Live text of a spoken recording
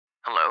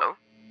Hello?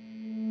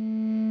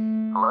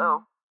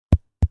 Hello?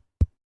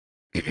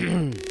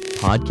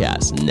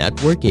 Podcast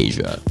Network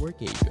Asia.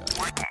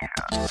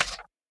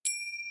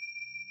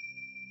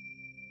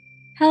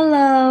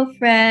 Hello,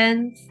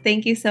 friends.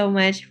 Thank you so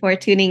much for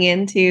tuning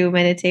in to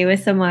Meditate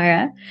with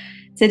Samara.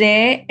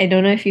 Today, I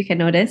don't know if you can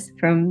notice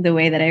from the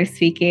way that I'm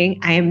speaking,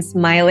 I am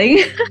smiling.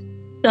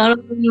 Not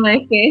only in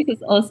my face,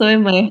 it's also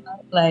in my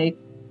heart, like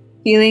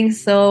feeling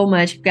so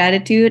much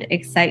gratitude,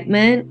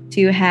 excitement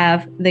to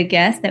have the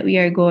guest that we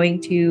are going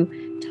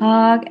to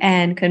talk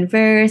and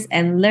converse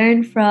and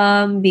learn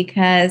from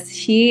because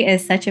she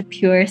is such a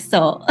pure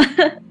soul.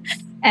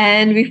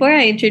 And before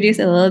I introduce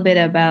a little bit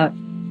about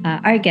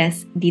our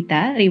guest,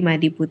 Dita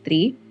Rimadi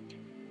Putri,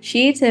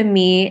 she to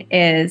me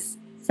is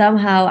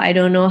somehow, I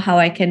don't know how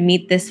I can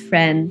meet this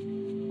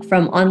friend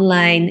from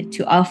online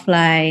to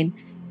offline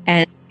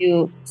and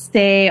to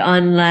stay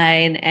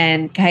online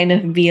and kind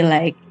of be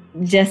like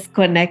just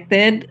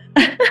connected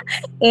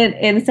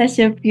in such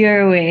a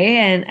pure way.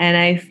 And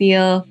I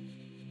feel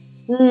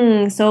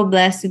so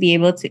blessed to be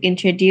able to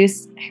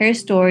introduce her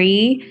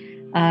story,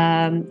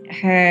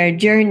 her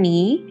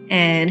journey,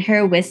 and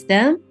her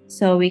wisdom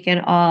so we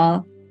can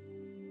all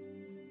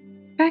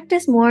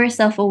practice more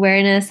self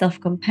awareness, self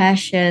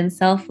compassion,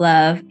 self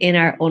love in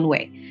our own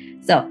way.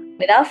 So,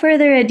 without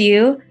further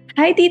ado,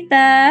 hi,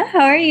 Tita.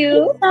 How are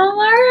you?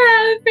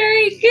 Samara,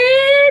 very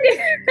good.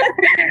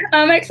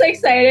 I'm actually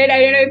excited. I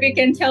don't know if you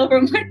can tell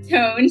from my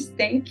tones.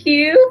 Thank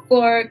you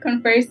for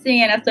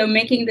conversing and also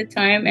making the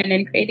time and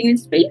then creating the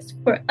space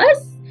for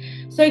us.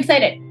 So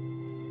excited.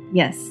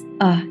 Yes,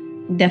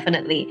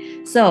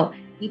 definitely. So,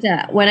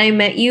 Tita, when I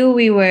met you,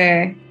 we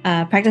were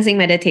practicing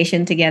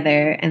meditation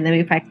together and then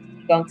we practiced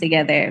Qigong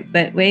together.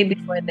 But way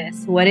before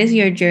this, what is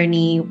your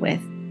journey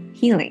with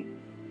healing?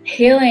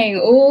 Healing.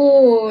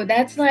 Oh,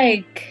 that's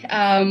like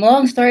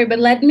long story, but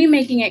let me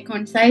making it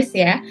concise,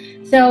 yeah.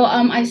 So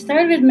I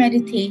started with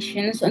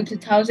meditations in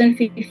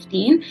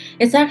 2015.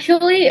 It's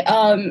actually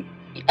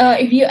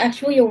if you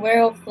actually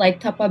aware of like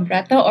Tapa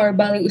Brata or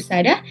Bali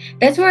Usada,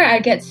 that's where I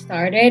get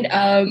started.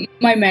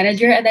 My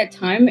manager at that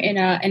time in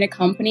a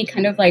company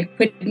kind of like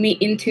put me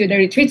into the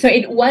retreat, so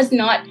it was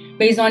not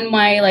based on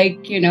my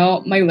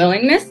my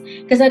willingness,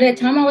 because at that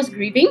time I was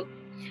grieving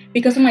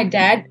because my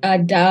dad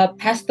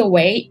passed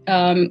away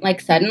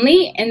like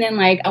suddenly, and then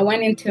like I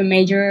went into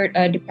major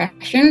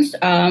depressions.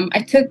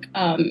 I took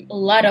a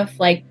lot of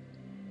like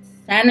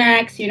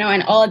Xanax,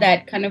 and all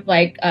that kind of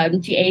like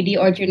GAD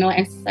or general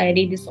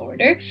anxiety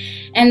disorder,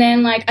 and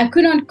then like I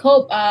could not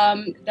cope.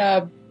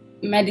 The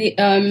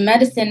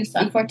medicines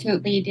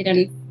unfortunately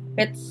didn't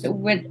fit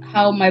with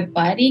how my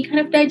body kind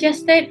of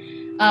digested.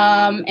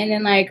 And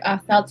then like I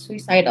felt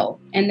suicidal,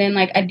 and then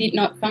like I did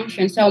not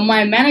function. So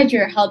my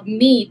manager helped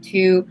me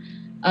to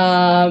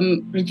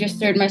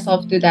registered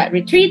myself to that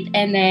retreat,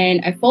 and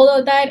then I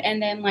followed that,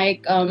 and then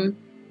like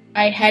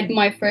I had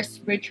my first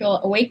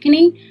spiritual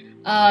awakening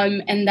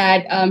and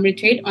that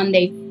retreat on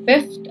day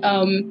 5th.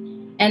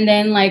 And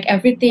then like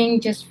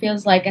everything just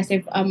feels like as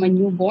if I'm a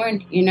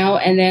newborn,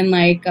 and then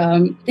like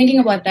thinking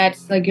about that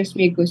still gives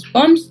me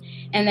goosebumps.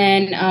 And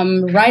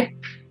then right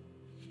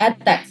at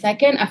that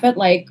second, I felt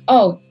like,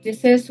 oh,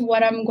 this is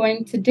what I'm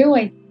going to do.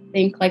 I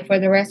think like for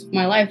the rest of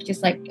my life,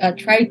 just like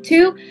try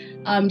to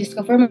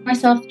discover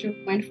myself through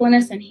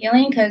mindfulness and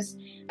healing, because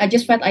I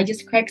just felt I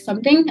just cracked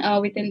something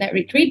within that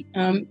retreat.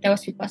 That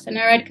was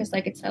Vipassana, right? Because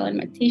like it's silent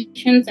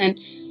meditations, and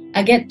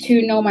I get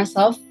to know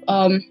myself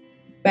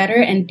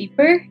better and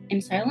deeper in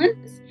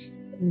silence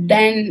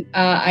than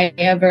I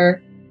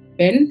ever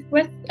been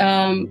with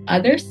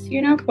others,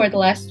 for the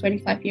last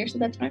 25 years at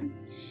that time.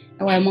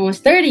 Well, I'm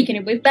almost 30. Can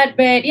you believe that?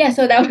 But yeah,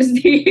 so that was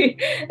the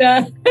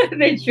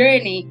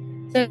journey.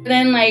 So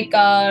then, like,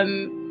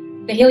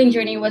 the healing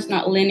journey was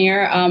not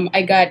linear.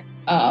 I got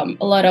a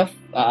lot of,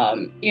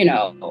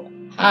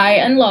 high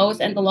and lows,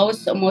 and the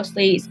lows are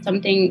mostly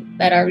something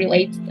that are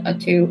related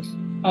to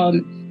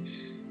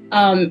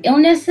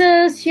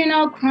illnesses,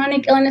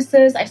 chronic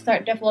illnesses. I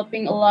start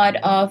developing a lot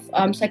of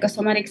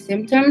psychosomatic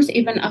symptoms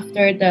even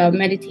after the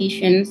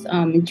meditations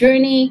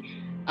journey.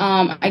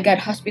 I got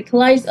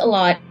hospitalized a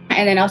lot,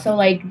 and then also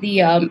like the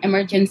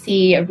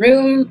emergency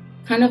room,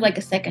 kind of like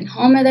a second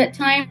home at that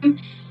time.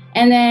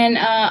 And then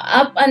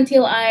up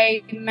until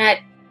I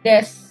met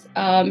this,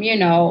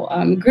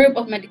 group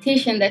of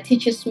meditation that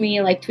teaches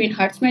me like Twin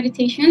Hearts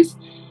meditations,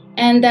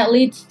 and that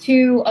leads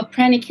to a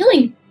pranic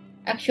healing,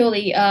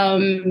 actually,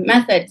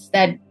 methods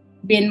that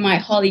been my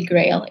holy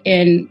grail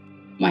in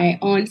my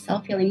own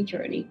self-healing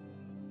journey.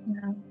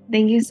 Yeah.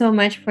 Thank you so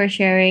much for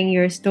sharing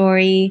your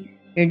story,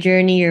 your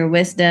journey, your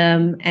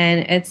wisdom.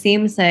 And it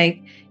seems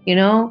like,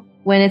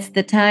 when it's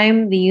the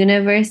time, the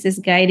universe is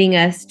guiding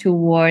us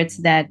towards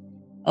that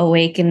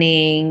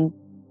awakening.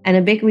 And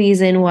a big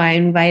reason why I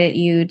invited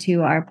you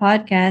to our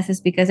podcast is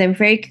because I'm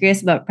very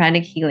curious about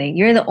pranic healing.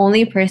 You're the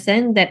only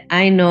person that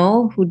I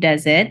know who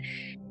does it.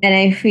 And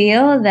I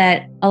feel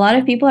that a lot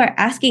of people are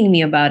asking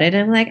me about it.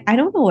 I'm like, I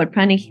don't know what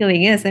pranic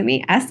healing is. Let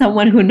me ask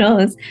someone who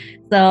knows.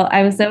 So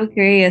I'm so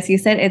curious. You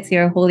said it's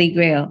your holy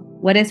grail.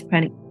 What is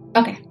pranic?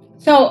 Okay.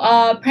 So,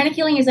 pranic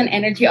healing is an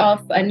energy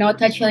of a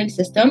no-touch healing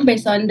system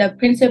based on the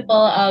principle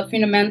of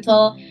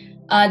fundamental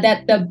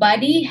that the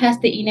body has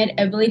the innate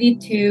ability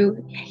to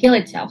heal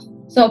itself.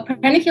 So,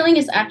 pranic healing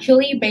is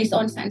actually based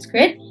on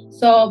Sanskrit.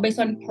 So, based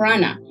on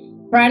prana.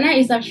 Prana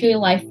is actually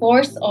life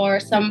force, or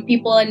some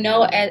people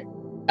know it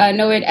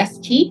as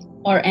chi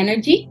or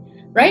energy,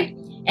 right?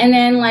 And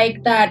then,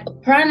 like that,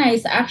 prana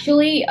is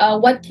actually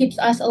what keeps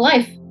us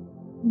alive.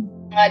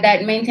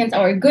 That maintains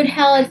our good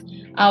health,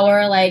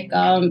 our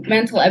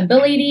mental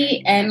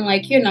ability, and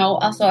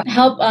also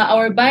help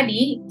our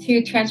body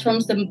to transform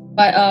the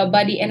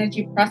body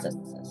energy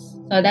processes.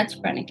 So that's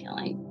pranic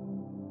healing.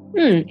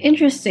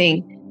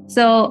 Interesting.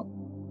 So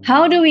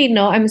how do we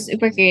know? I'm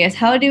super curious.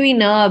 How do we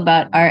know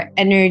about our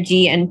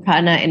energy and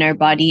prana in our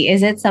body?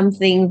 Is it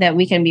something that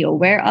we can be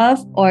aware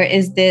of, or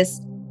is this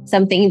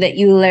something that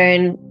you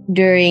learn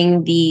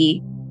during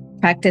the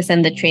practice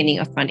and the training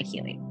of pranic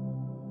healing?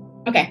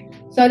 Okay,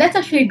 so that's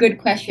actually a good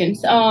question.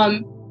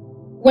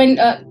 When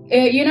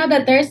you know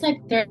that there's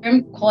like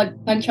term called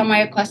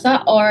Panchamaya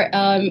Kosa, or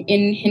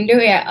in Hindu,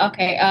 yeah,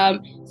 okay.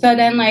 So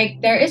then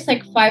there is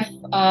like 5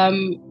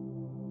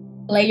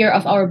 layer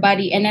of our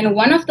body, and then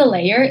one of the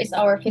layer is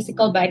our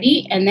physical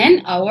body, and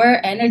then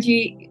our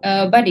energy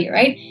body,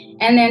 right?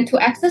 And then to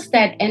access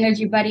that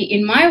energy body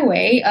in my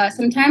way,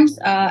 sometimes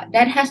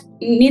that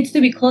needs to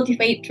be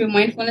cultivated through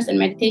mindfulness and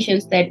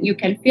meditations, that you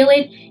can feel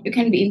it, you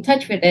can be in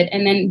touch with it,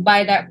 and then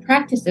by that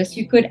practices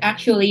you could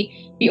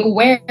actually be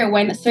aware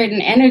when a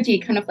certain energy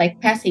kind of like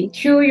passing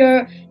through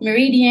your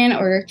meridian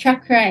or your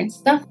chakra and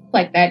stuff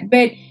like that.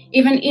 But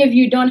even if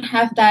you don't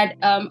have that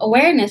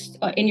awareness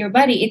in your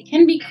body, it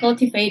can be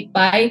cultivated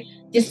by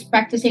just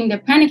practicing the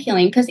pranic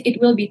healing, because it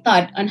will be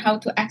taught on how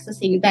to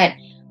accessing that.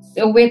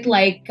 So with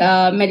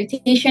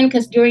meditation,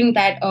 because during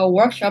that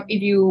workshop,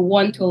 if you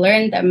want to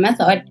learn the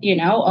method,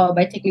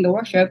 by taking the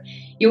workshop,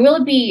 you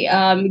will be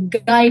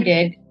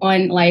guided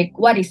on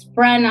what is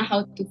prana,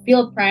 how to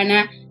feel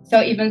prana.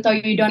 So even though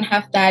you don't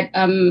have that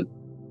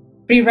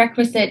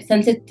prerequisite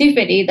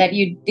sensitivity that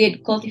you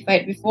did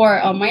cultivate before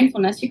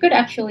mindfulness, you could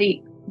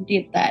actually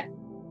did that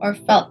or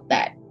felt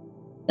that.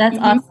 That's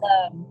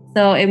awesome.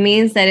 So it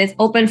means that it's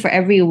open for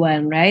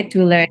everyone, right?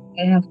 To learn.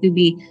 You have to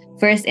be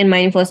first in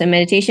mindfulness and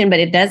meditation, but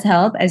it does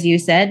help, as you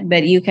said,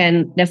 but you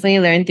can definitely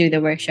learn through the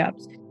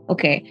workshops.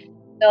 Okay.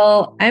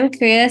 So I'm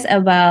curious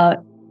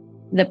about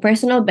the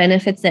personal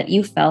benefits that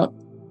you felt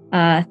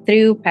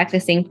through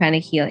practicing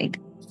pranic healing.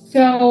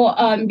 So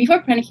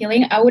before pranic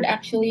healing, I would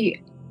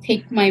actually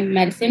take my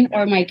medicine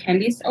or my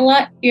candies a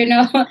lot,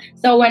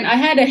 So when I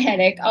had a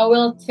headache, I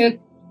will take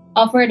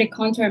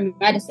over-the-counter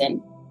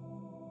medicine.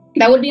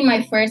 That would be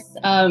my first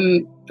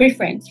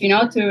preference,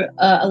 to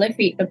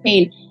alleviate the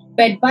pain.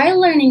 But by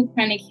learning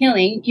pranic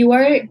healing, you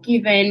are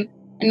given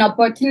an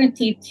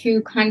opportunity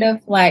to kind of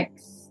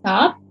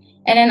stop,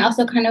 and then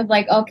also kind of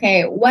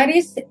okay, what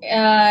is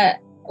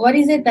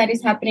it that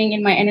is happening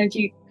in my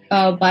energy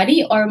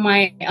body or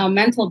my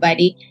mental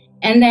body?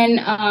 And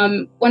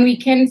then when we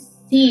can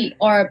see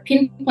or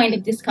pinpoint the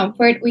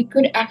discomfort, we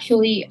could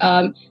actually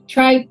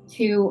try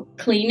to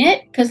clean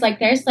it, because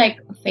there's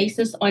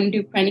phases on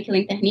the pranic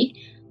healing technique.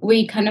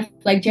 We kind of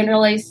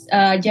generalize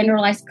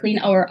clean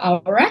our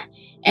aura,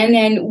 and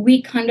then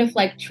we kind of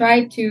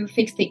try to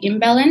fix the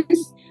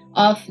imbalance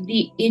of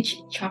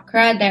each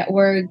chakra that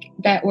were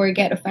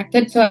get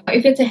affected. So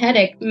if it's a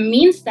headache, it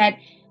means that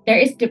there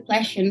is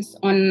depletions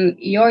on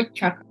your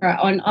chakra,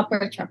 on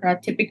upper chakra.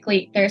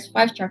 Typically, there's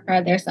 5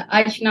 chakra. There's the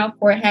ajna,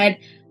 forehead,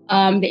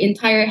 the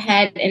entire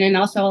head, and then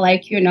also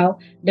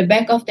the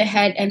back of the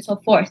head and so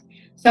forth.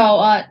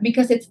 So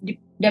because it's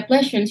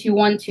depletions, you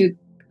want to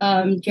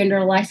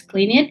generalize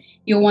clean it.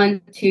 You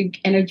want to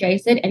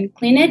energize it and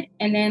clean it,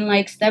 and then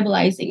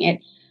stabilizing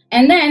it.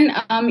 And then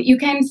you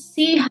can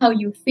see how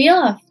you feel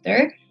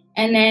after.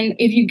 And then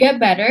if you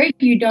get better,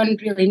 you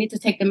don't really need to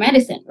take the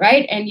medicine,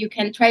 right? And you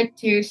can try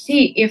to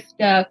see if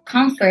the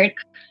comfort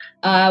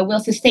will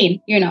sustain,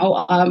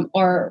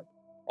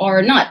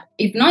 or not.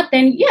 If not,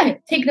 then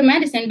take the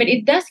medicine. But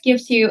it does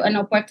gives you an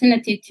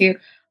opportunity to,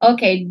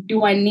 okay,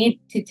 do I need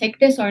to take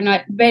this or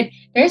not? But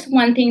there's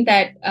one thing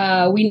that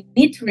we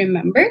need to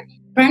remember.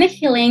 Pranic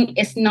healing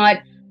is not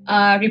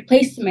a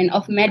replacement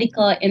of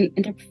medical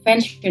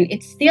intervention.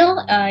 It's still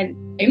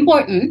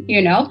important,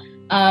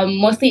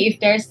 mostly if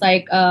there's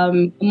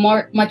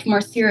much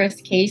more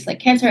serious case like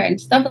cancer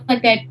and stuff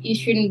like that, you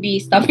shouldn't be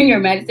stopping your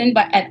medicine,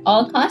 but at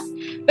all costs.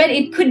 But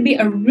it could be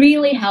a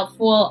really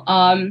helpful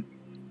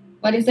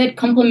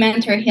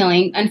complementary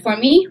healing. And for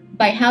me,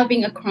 by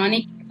having a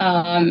chronic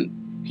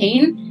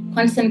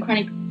constant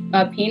chronic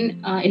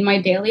pain in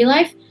my daily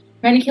life,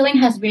 pranic healing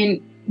has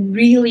been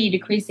really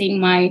decreasing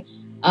my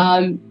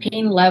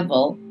pain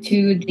level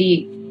to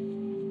the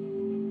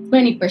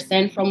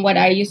 20% from what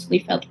I usually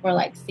felt for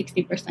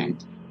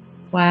 60%.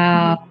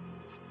 Wow.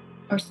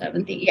 Or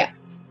 70, yeah.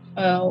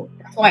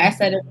 That's why I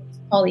said it's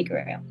Holy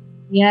Grail.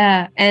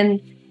 Yeah, and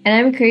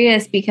I'm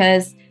curious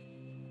because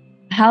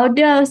how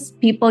does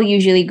people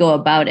usually go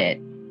about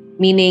it?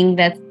 Meaning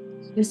that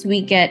sometimes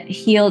we get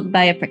healed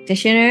by a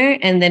practitioner,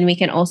 and then we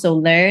can also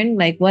learn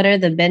like what are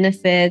the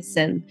benefits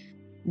and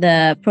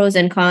the pros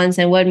and cons,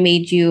 and what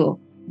made you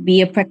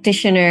be a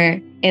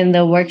practitioner in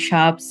the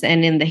workshops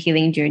and in the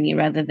healing journey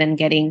rather than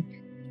getting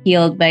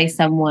healed by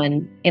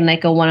someone in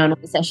like a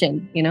one-on-one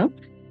session, you know?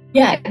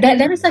 Yeah,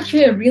 that is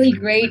actually a really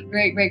great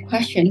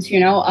questions.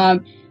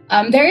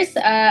 There's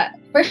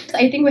first,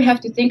 I think we have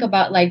to think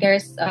about like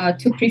there's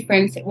two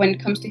preference when it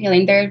comes to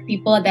healing. There are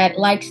people that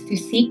likes to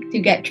seek to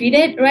get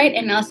treated, right?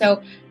 And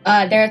also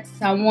there's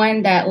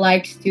someone that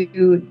likes to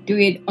do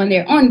it on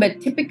their own.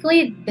 But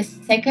typically, the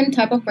second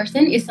type of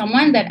person is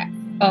someone that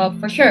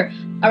for sure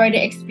already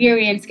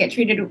experienced get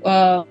treated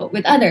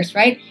with others,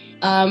 right?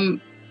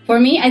 For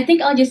me, I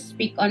think I'll just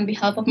speak on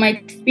behalf of my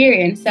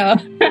experience. So,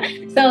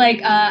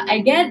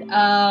 I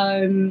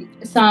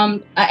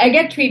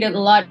get treated a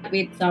lot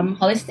with some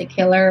holistic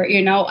healer.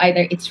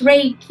 Either it's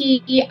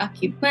Reiki,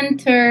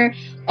 acupuncture,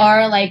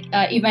 or like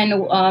even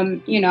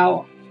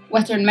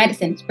Western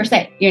medicines per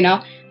se.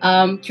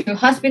 Through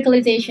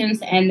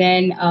hospitalizations and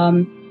then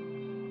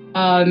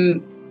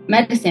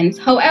medicines.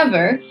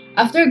 However,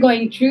 after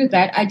going through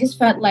that, I just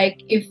felt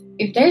like if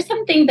there's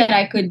something that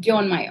I could do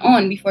on my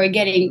own before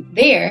getting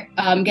there,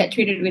 get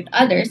treated with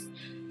others,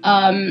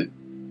 can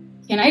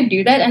I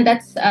do that? And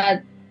that's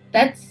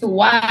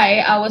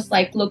why I was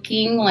like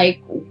looking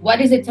like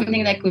what is it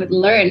something that I could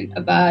learn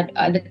about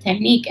the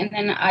technique, and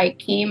then I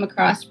came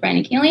across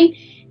pranic healing,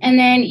 and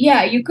then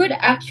you could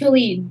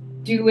actually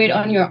do it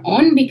on your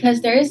own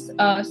because there's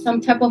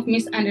some type of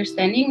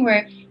misunderstanding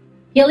where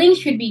healing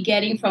should be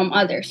getting from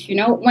others,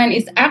 when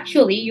it's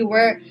actually you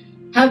were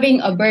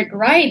having a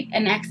birthright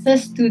and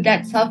access to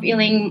that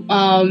self-healing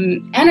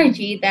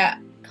energy that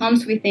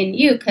comes within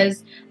you.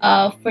 Because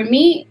for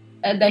me,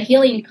 the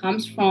healing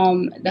comes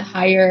from the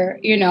higher,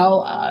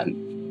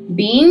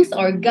 beings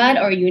or God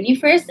or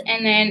universe.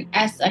 And then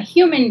as a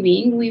human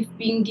being, we've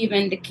been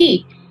given the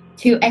key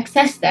to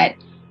access that.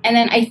 And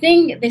then I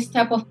think this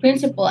type of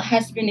principle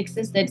has been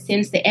existed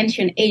since the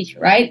ancient age,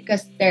 right?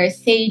 Because there are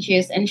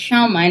sages and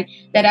shaman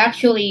that are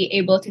actually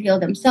able to heal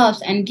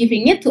themselves and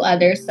giving it to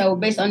others. So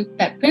based on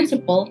that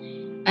principle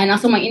and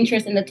also my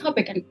interest in the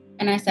topic,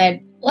 and I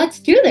said, let's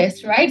do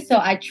this, right? So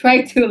I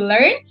tried to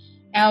learn.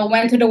 I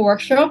went to the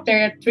workshop.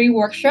 There are 3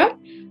 workshops.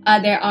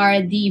 There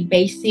are the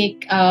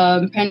basic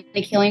pranic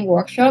healing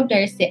workshop.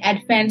 There's the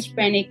advanced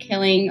pranic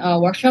healing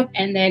workshop,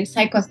 and then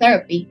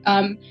psychotherapy.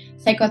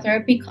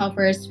 Psychotherapy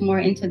covers more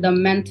into the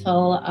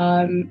mental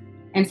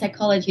and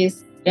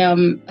psychologist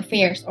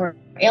affairs or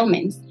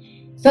ailments.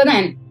 So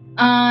then,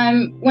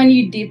 when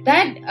you did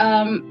that,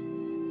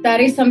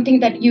 that is something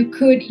that you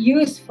could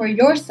use for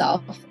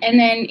yourself. And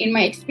then, in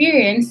my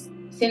experience,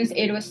 since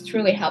it was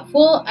truly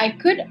helpful, I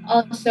could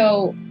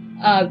also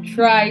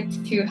try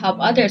to help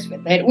others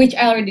with it, which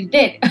I already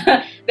did.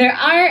 There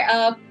are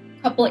a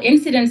couple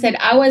incidents that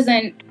I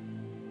wasn't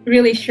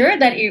really sure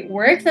that it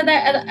works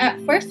at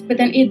first, but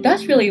then it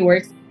does really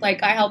work.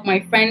 Like I helped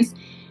my friends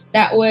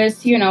that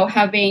was,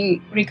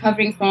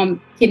 recovering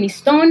from kidney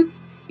stone.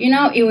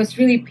 It was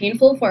really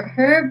painful for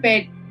her,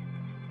 but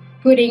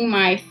putting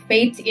my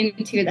faith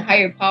into the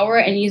higher power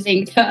and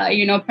using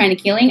the,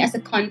 pranic healing as a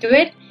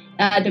conduit,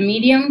 the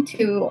medium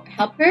to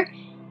help her,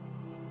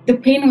 the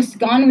pain was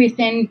gone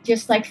within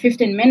just like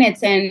 15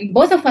 minutes. And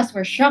both of us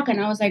were shocked. And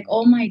I was like,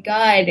 oh my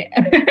God,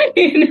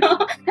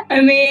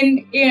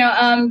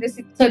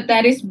 so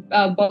that is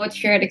both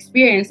shared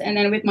experience. And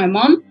then with my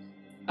mom,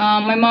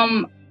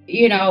 can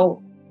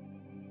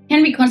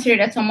be considered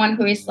as someone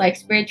who is like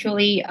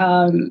spiritually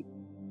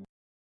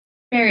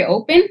very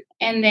open.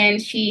 And then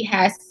she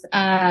has,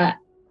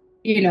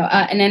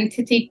 an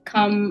entity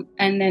come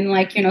and then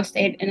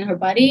stay in her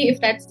body,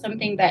 if that's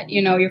something that,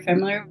 you're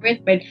familiar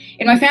with. But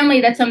in my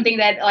family, that's something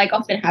that like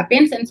often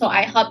happens. And so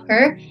I help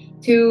her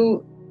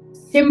to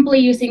simply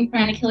using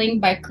pranic healing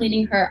by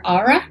cleaning her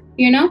aura,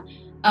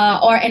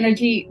 or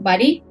energy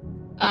body,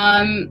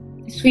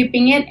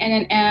 sweeping it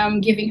and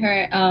then giving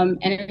her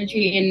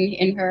energy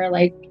in her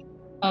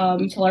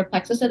solar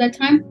plexus at that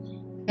time,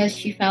 because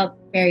she felt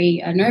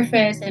very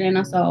nervous and then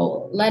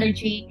also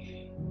lethargy.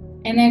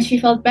 And then she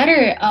felt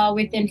better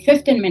within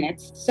 15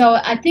 minutes. So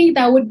I think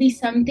that would be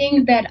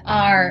something that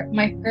are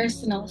my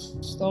personal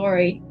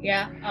story.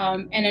 Yeah.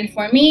 And then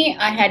for me,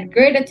 I had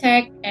GERD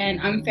attack and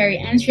I'm a very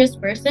anxious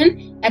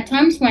person. At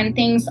times when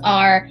things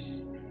are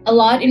a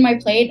lot in my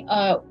plate,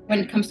 when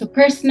it comes to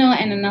personal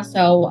and then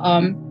also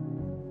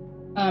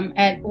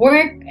at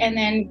work. And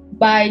then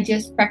by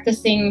just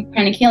practicing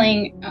pranic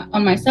healing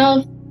on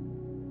myself,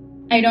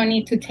 I don't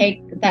need to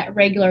take that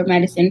regular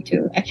medicine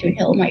to actually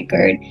heal my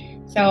GERD.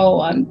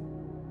 So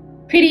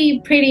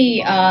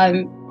pretty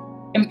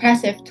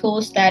impressive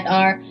tools that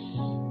are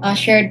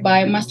shared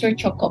by Master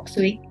Choe Kok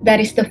Sui. That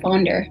is the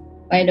founder,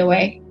 by the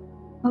way.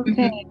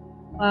 Okay.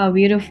 Mm-hmm. Wow,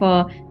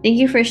 beautiful. Thank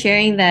you for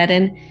sharing that.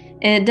 And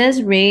it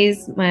does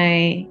raise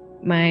my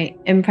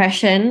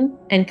impression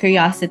and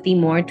curiosity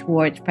more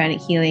towards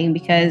pranic healing,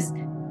 because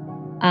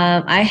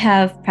I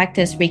have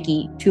practiced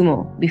Reiki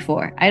Tumo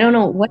before. I don't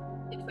know what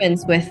the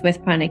difference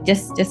with pranic,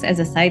 just as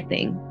a side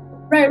thing.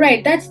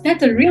 Right. That's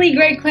a really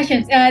great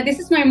question. This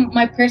is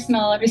my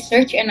personal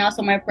research and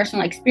also my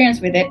personal experience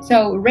with it.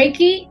 So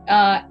Reiki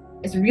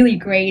is really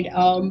great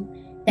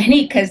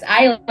technique because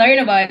I learned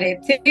about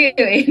it too,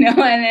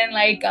 and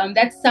then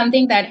that's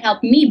something that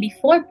helped me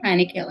before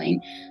pranic healing.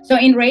 So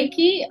in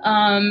Reiki,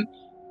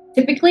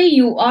 typically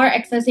you are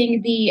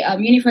accessing the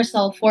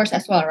universal force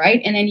as well,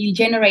 right? And then you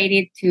generate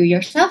it to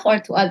yourself or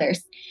to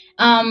others.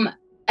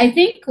 I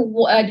think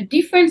the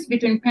difference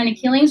between pranic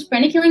healings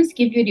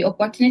give you the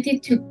opportunity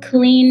to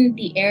clean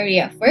the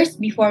area first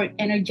before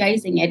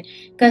energizing it.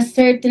 Because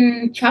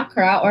certain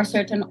chakra or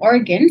certain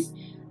organs,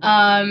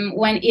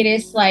 when it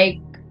is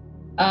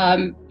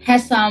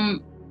has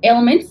some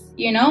ailments,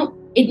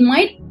 it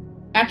might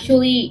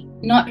actually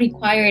not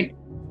require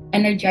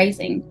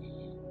energizing.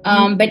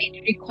 But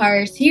it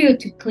requires you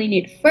to clean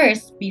it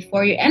first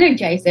before you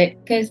energize it.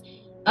 Because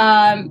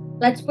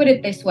let's put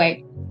it this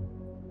way.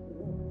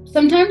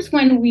 Sometimes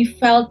when we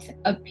felt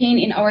a pain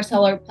in our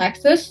solar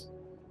plexus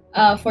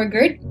for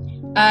GERD,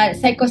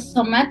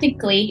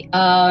 psychosomatically,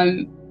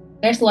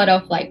 there's a lot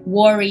of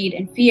worried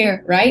and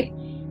fear, right?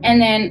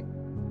 And then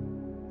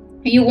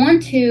you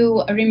want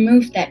to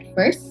remove that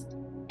first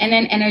and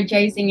then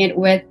energizing it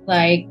with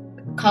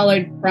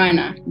colored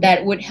prana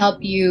that would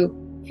help you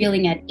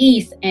feeling at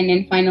ease, and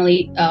then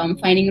finally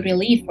finding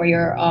relief for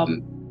your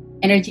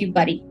energy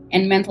body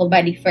and mental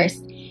body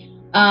first.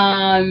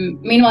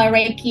 Meanwhile,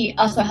 Reiki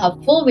also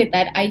helpful with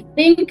that. I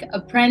think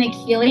a pranic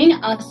healing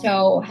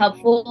also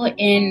helpful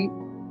in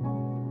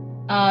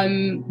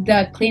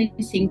the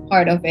cleansing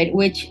part of it,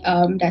 which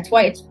that's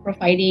why it's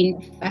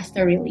providing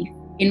faster relief,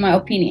 in my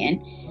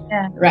opinion.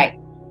 Yeah. Right.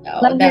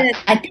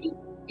 I think,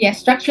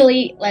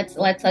 structurally, let's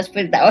put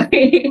it that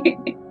way.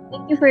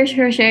 Thank you for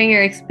sharing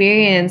your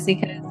experience,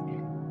 because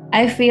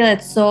I feel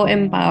it's so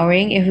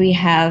empowering if we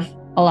have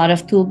a lot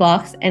of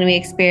toolbox and we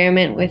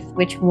experiment with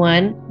which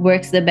one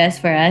works the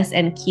best for us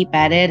and keep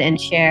at it and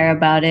share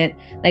about it,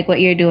 like what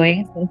you're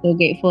doing so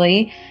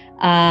gratefully.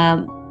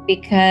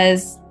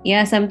 Because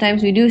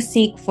sometimes we do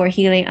seek for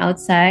healing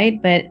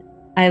outside, but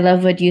I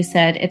love what you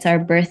said. It's our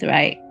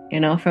birthright,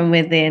 from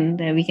within,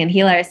 that we can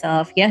heal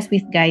ourselves, yes,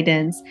 with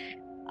guidance.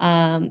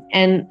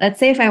 And let's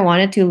say if I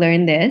wanted to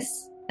learn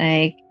this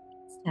this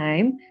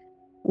time,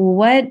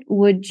 what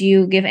would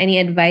you give any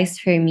advice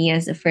for me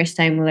as a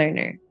first-time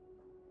learner?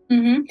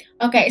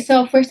 Okay,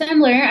 so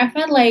first-time learner, I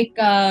felt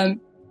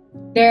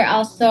there are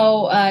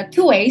also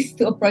two ways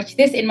to approach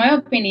this, in my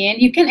opinion.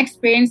 You can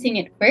experiencing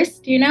it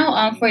first,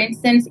 for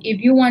instance,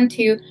 if you want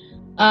to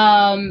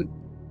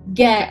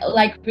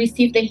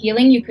receive the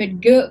healing, you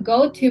could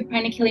go to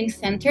Pranic Healing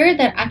Center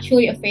that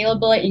actually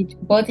available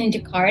both in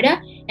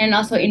Jakarta and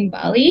also in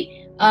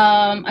Bali.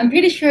 I'm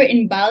pretty sure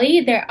in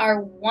Bali there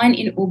are one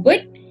in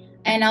Ubud.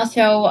 And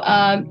also,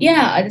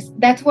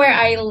 that's where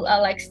I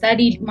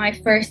studied my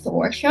first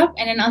workshop.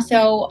 And then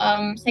also,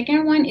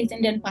 second one is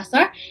in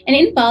Denpasar. And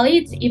in Bali,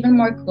 it's even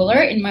more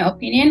cooler, in my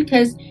opinion,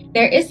 because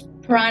there is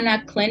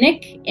Prana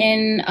Clinic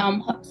in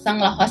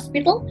Sangla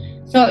Hospital.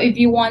 So if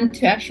you want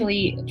to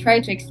actually try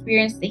to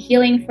experience the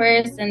healing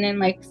first, and then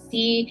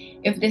see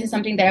if this is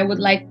something that I would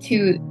like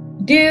to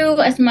do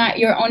as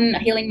your own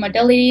healing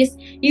modalities,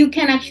 you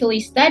can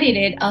actually study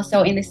it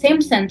also in the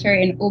same center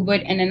in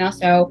Ubud, and then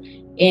also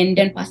in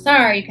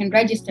Denpasar. You can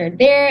register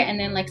there and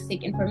then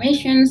seek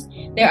informations.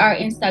 There are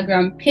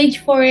Instagram page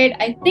for it.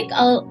 I think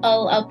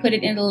I'll put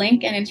it in the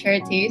link and then share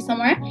it to you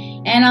somewhere.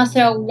 And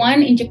also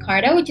one in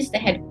Jakarta, which is the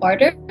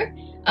headquarters.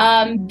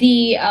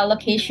 The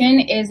location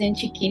is in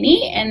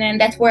Cikini, and then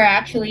that's where I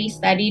actually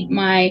studied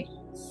my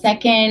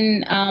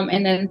second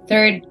and then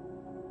third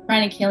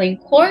pranic healing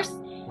course.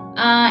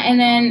 And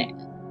then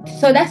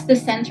so that's the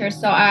center.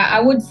 So I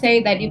would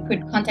say that you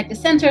could contact the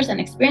centers and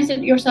experience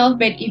it yourself.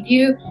 But if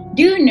you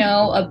do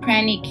know of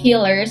pranic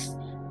healers,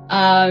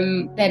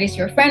 that is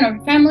your friend or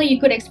family, you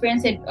could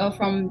experience it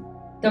from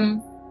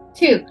them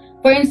too.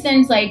 For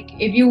instance,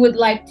 if you would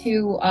like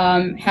to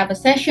have a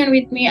session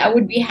with me, I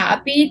would be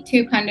happy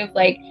to kind of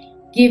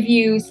give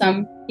you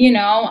some,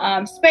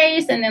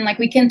 space, and then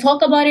we can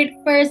talk about it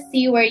first,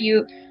 see where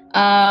you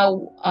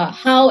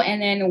how,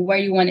 and then where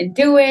you want to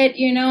do it,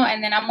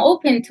 and then I'm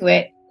open to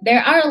it.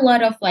 There are a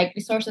lot of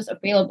resources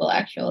available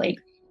actually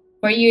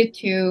for you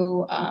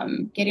to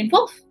get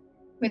involved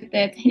with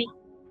the technique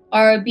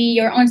or be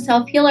your own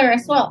self-healer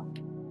as well.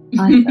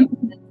 Awesome.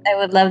 I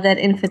would love that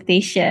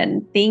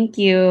invitation. Thank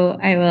you.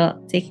 I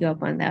will take you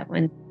up on that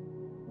one.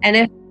 And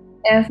if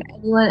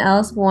anyone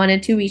else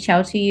wanted to reach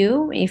out to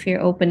you, if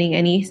you're opening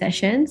any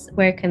sessions,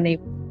 where can they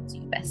reach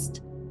you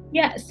best?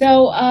 Yeah,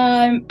 so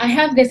I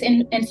have this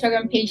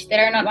Instagram page that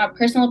are not my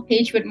personal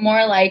page, but more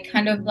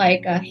kind of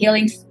a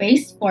healing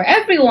space for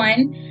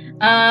everyone.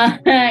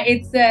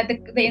 It's the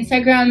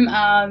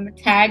Instagram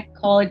tag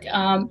called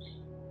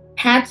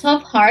Hats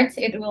of Hearts.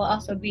 It will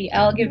also be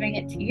I'll giving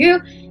it to you.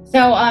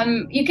 So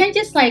you can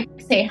just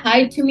say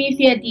hi to me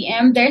via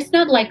DM. There's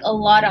not a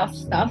lot of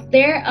stuff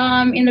there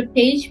in the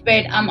page,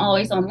 but I'm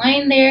always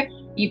online there.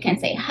 You can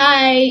say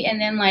hi, and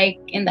then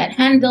in that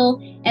handle,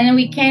 and then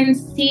we can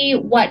see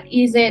what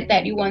is it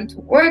that you want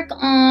to work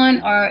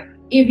on, or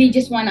if you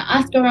just want to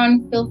ask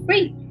around, feel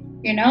free.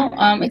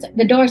 It's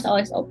the door is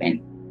always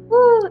open.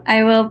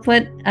 I will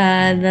put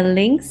the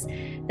links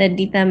that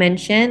Dita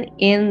mentioned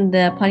in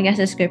the podcast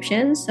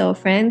description. So,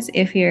 friends,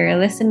 if you're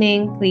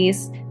listening,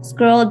 please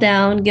scroll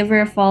down, give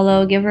her a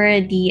follow, give her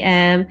a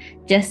DM,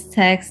 just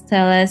text,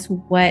 tell us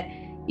what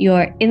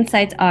your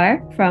insights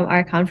are from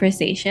our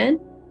conversation.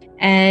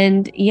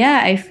 And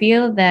yeah, I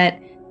feel that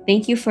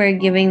thank you for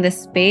giving the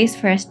space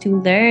for us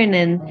to learn.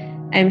 And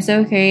I'm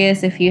so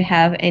curious if you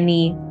have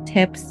any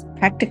tips,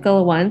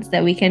 practical ones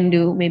that we can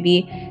do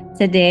maybe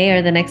today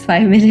or the next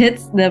 5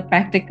 minutes, the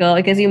practical,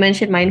 because you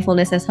mentioned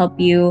mindfulness has helped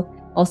you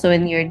also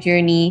in your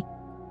journey.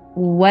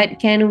 What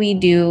can we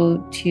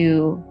do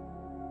to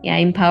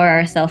empower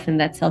ourselves in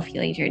that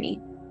self-healing journey?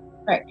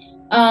 Right.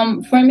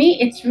 For me,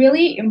 it's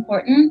really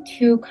important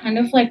to kind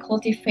of like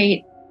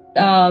cultivate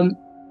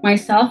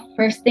myself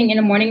first thing in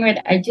the morning,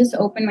 where I just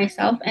open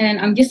myself and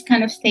then I'm just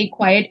kind of stay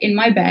quiet in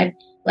my bed,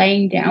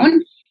 laying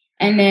down.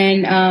 And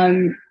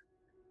then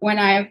when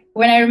I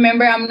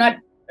remember, I'm not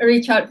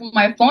reach out for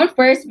my phone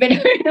first, but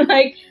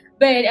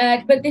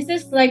but this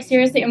is like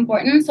seriously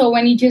important. So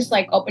when you just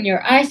like open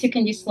your eyes, you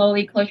can just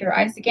slowly close your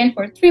eyes again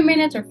for 3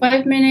 minutes or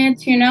 5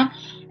 minutes,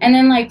 and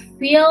then like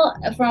feel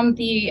from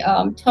the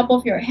top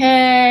of your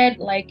head,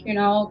 like,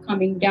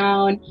 coming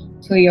down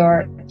to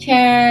your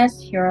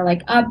chest, your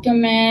like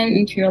abdomen,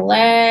 into your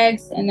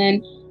legs, and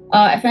then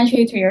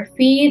eventually to your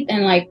feet,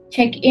 and like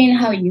check in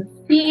how you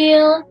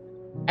feel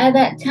at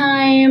that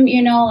time,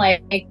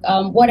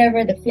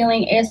 whatever the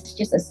feeling is,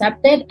 just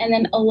accept it, and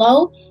then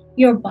allow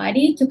your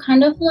body to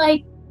kind of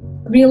like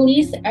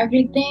release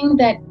everything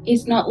that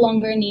is not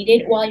longer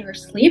needed while you're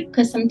asleep.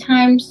 Because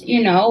sometimes,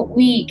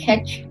 we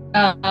catch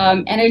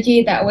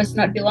energy that was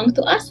not belong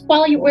to us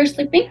while you were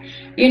sleeping,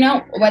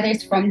 whether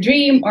it's from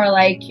dream or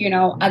like,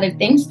 other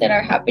things that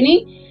are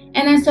happening.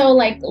 And then so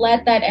like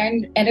let that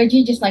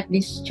energy just like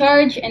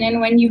discharge. And then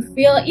when you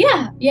feel,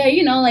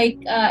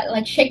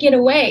 like shake it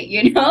away,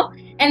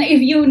 And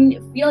if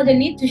you feel the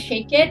need to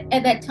shake it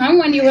at that time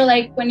when you were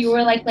like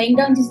laying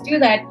down, just do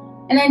that.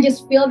 And then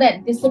just feel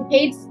that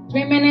dissipates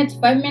 3 minutes,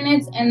 5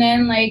 minutes, and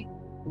then like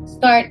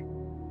start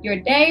your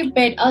day.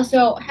 But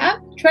also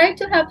try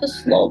to have a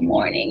slow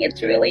morning.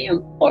 It's really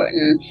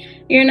important,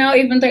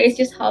 even though it's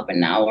just half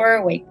an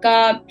hour, wake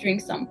up,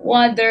 drink some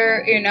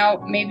water,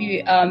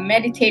 maybe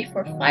meditate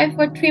for 5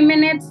 or 3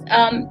 minutes.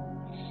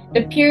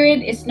 The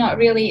period is not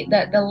really,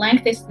 the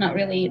length is not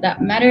really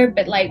that matter,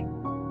 but like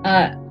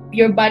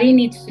your body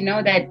needs to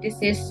know that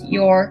this is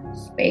your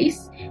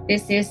space,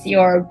 this is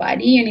your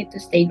body. You need to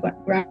stay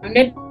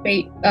grounded.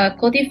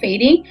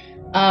 Cultivating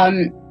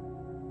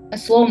a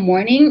slow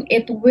morning,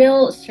 it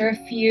will serve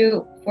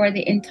you for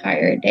the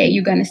entire day.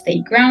 You're gonna stay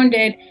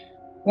grounded.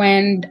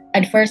 When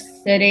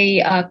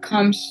adversity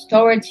comes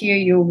towards you,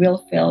 you will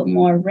feel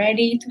more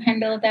ready to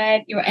handle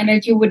that. Your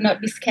energy would not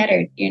be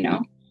scattered,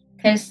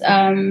 because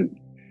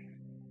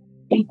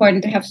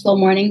important to have slow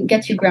morning.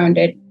 Gets you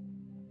grounded,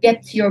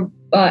 gets your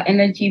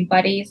energy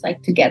bodies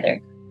like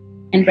together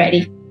and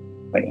ready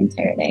for the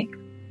entire day.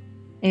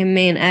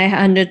 Amen. I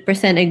 100%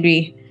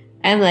 agree.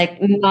 I'm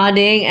like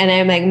nodding and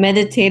I'm like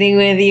meditating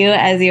with you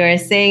as you were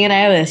saying it.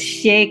 I was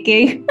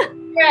shaking.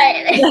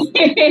 Right.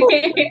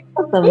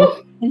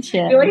 Awesome.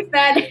 Doing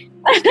that.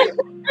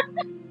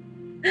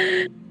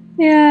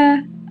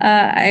 Yeah.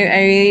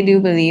 I really do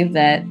believe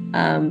that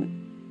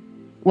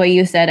what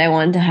you said, I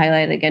want to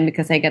highlight again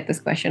because I get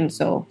this question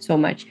so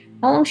much.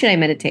 How long should I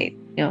meditate?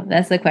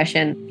 That's the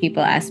question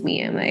people ask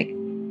me. I'm like,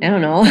 I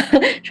don't know.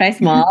 Try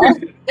small.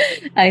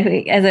 I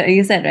think, as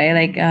you said, right?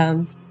 Like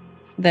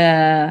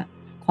the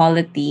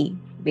quality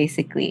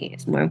basically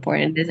is more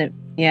important, isn't it?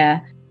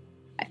 Yeah.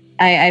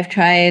 I've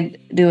tried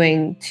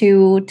doing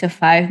 2 to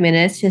 5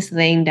 minutes just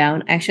laying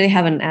down. I actually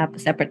have a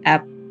separate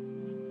app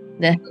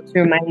that helps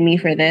remind me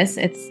for this.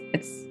 It's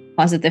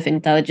Positive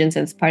Intelligence,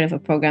 and it's part of a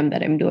program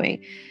that I'm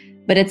doing.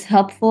 But it's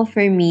helpful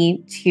for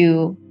me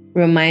to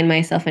remind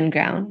myself and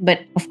ground. But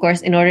of course,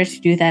 in order to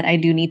do that, I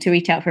do need to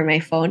reach out for my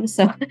phone.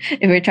 So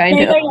if we're trying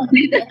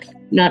to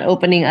not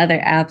opening other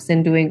apps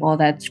and doing all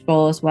that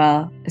scroll as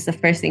well, it's the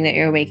first thing that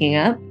you're waking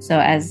up. So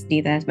as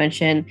Dita has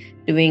mentioned,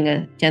 doing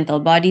a gentle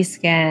body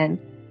scan,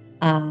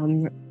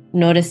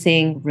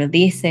 noticing,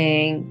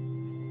 releasing,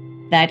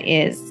 that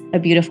is a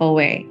beautiful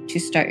way to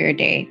start your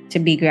day, to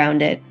be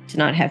grounded, to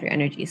not have your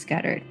energy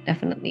scattered.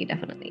 Definitely.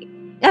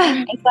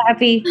 I'm so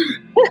happy.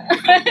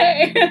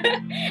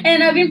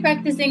 And I've been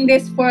practicing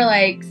this for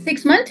like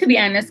 6 months, to be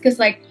honest, because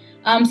like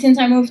since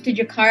I moved to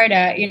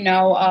Jakarta,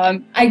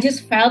 I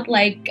just felt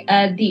like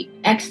the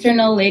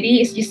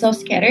externality is just so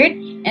scattered.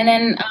 And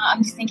then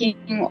I'm just thinking,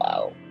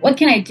 what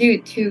can I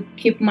do to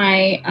keep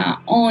my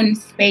own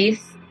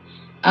space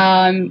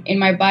in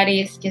my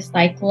body is just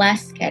like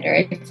less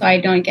scattered, so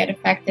I don't get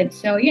affected.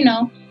 So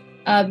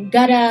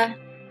gotta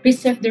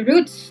preserve the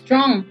roots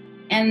strong,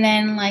 and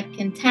then like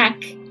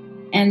intact,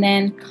 and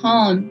then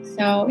calm.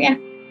 So yeah,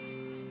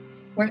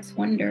 works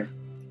wonder.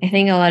 I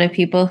think a lot of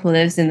people who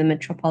lives in the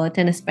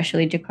metropolitan,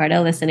 especially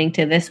Jakarta, listening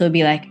to this will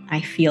be like, I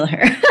feel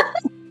her.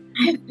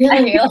 I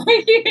feel you.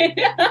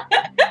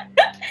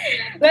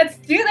 let's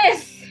do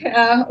this.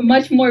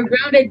 Much more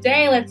grounded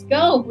day. Let's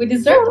go. We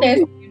deserve this,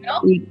 you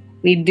know?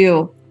 We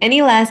do.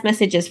 Any last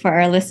messages for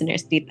our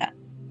listeners, Tita?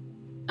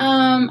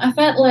 I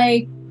felt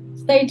like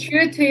stay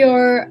true to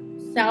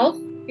yourself,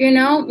 you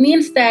know,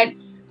 means that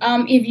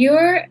if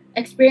you're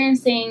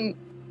experiencing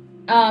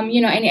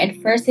any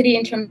adversity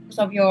in terms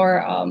of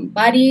your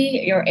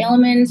body, your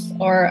ailments,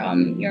 or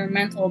your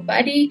mental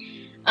body,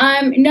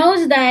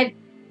 knows that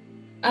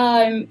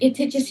it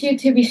teaches you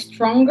to be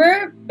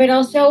stronger, but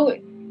also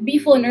be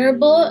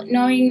vulnerable,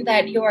 knowing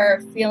that you are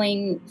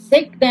feeling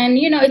sick. Then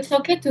it's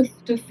okay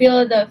to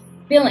feel the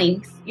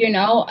feelings,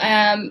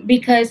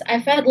 because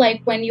I felt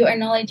like when you are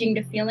acknowledging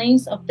the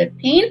feelings of the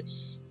pain,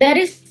 that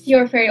is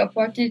your very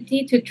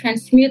opportunity to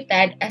transmute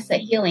that as a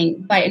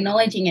healing by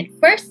acknowledging it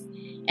first,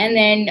 and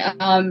then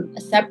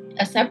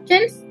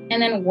acceptance,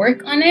 and then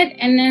work on it,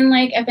 and then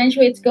like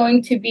eventually it's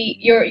going to be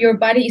your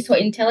body is so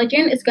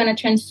intelligent, it's going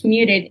to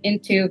transmute it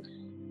into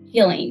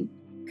healing,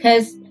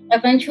 because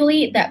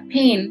eventually that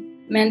pain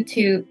meant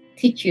to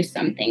teach you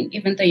something,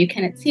 even though you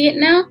cannot see it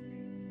now,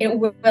 it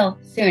will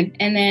soon.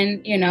 And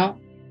then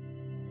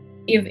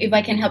if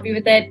I can help you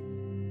with that,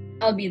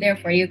 I'll be there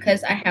for you,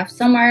 because I have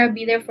Samara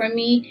be there for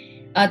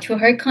me through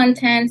her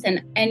contents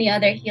and any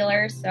other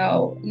healer.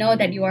 So know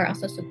that you are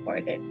also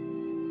supported.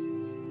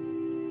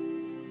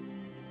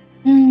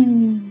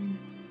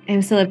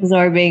 I'm still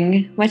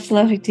absorbing. Much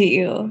love to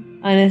you.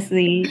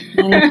 Honestly,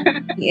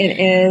 it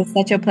is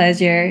such a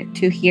pleasure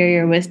to hear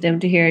your wisdom,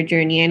 to hear your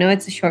journey. I know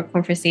it's a short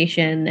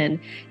conversation, and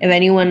if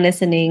anyone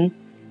listening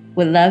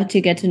would love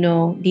to get to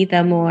know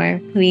Dita more,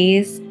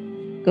 please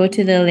go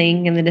to the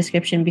link in the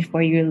description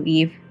before you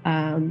leave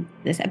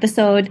this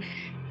episode.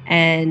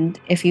 And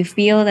if you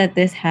feel that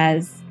this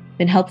has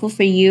been helpful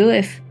for you,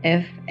 if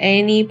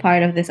any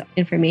part of this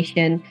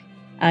information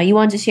you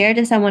want to share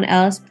to someone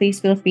else, please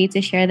feel free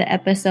to share the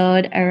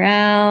episode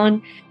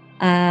around.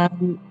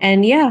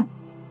 And yeah,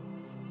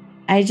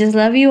 I just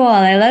love you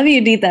all. I love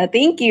you, Dita.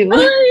 Thank you.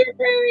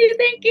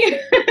 Thank you.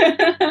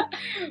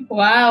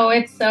 Wow,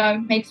 it's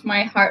makes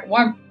my heart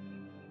warm.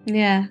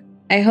 Yeah,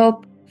 I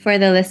hope for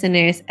the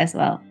listeners as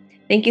well.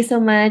 Thank you so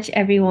much,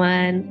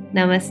 everyone.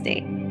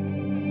 Namaste.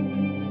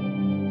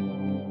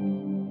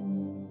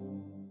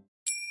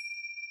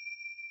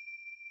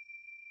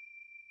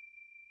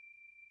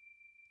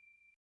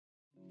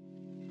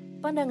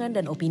 Pandangan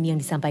dan opini yang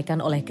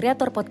disampaikan oleh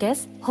kreator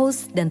podcast,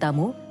 host, dan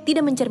tamu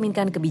tidak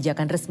mencerminkan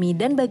kebijakan resmi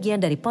dan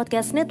bagian dari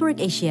Podcast Network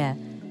Asia.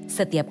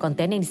 Setiap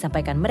konten yang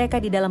disampaikan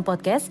mereka di dalam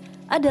podcast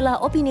adalah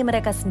opini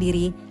mereka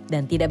sendiri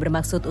dan tidak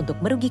bermaksud untuk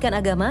merugikan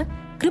agama,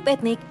 grup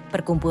etnik,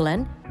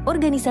 perkumpulan,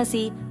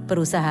 organisasi,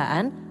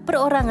 perusahaan,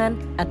 perorangan,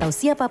 atau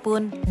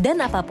siapapun dan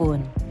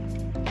apapun.